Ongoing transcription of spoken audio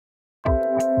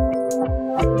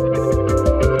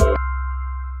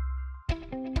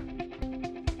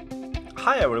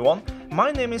Hi everyone,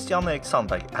 my name is Jan-Erik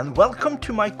Sandberg and welcome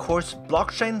to my course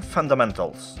Blockchain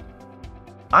Fundamentals.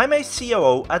 I'm a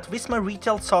COO at Visma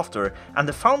Retail Software and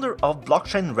the founder of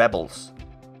Blockchain Rebels.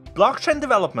 Blockchain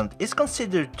development is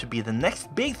considered to be the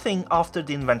next big thing after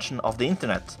the invention of the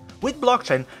internet. With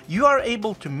blockchain, you are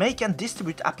able to make and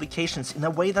distribute applications in a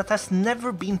way that has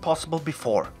never been possible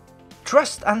before.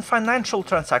 Trust and financial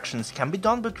transactions can be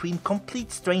done between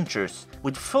complete strangers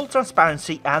with full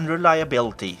transparency and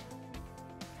reliability.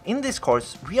 In this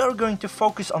course, we are going to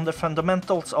focus on the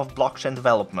fundamentals of blockchain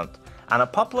development and a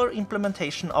popular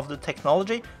implementation of the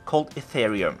technology called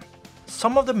Ethereum.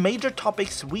 Some of the major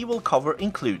topics we will cover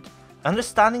include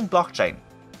understanding blockchain,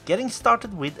 getting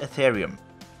started with Ethereum,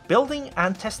 building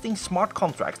and testing smart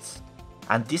contracts,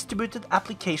 and distributed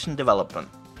application development.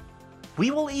 We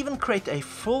will even create a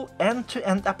full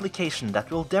end-to-end application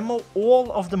that will demo all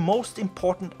of the most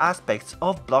important aspects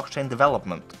of blockchain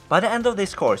development. By the end of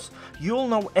this course, you'll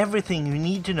know everything you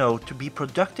need to know to be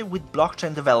productive with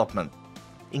blockchain development,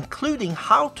 including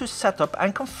how to set up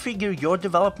and configure your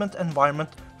development environment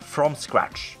from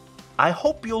scratch. I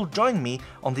hope you'll join me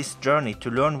on this journey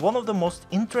to learn one of the most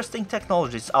interesting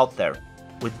technologies out there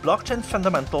with blockchain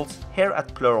fundamentals here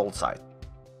at Pluralsight.